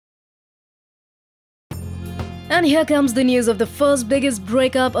And here comes the news of the first biggest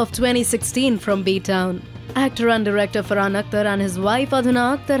breakup of 2016 from B-Town. Actor and director Farhan Akhtar and his wife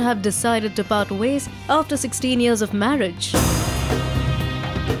Adhuna Akhtar have decided to part ways after 16 years of marriage.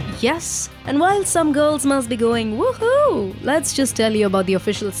 Yes, and while some girls must be going woohoo, let's just tell you about the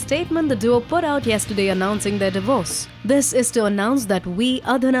official statement the duo put out yesterday announcing their divorce. This is to announce that we,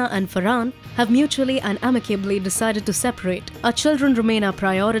 Adhuna and Farhan, have mutually and amicably decided to separate. Our children remain our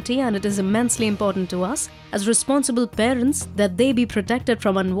priority, and it is immensely important to us as responsible parents that they be protected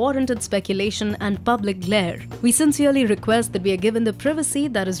from unwarranted speculation and public glare. We sincerely request that we are given the privacy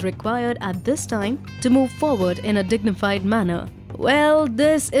that is required at this time to move forward in a dignified manner. Well,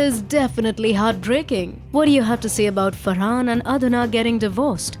 this is definitely heartbreaking. What do you have to say about Farhan and Adhuna getting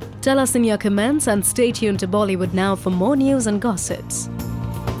divorced? Tell us in your comments and stay tuned to Bollywood Now for more news and gossips.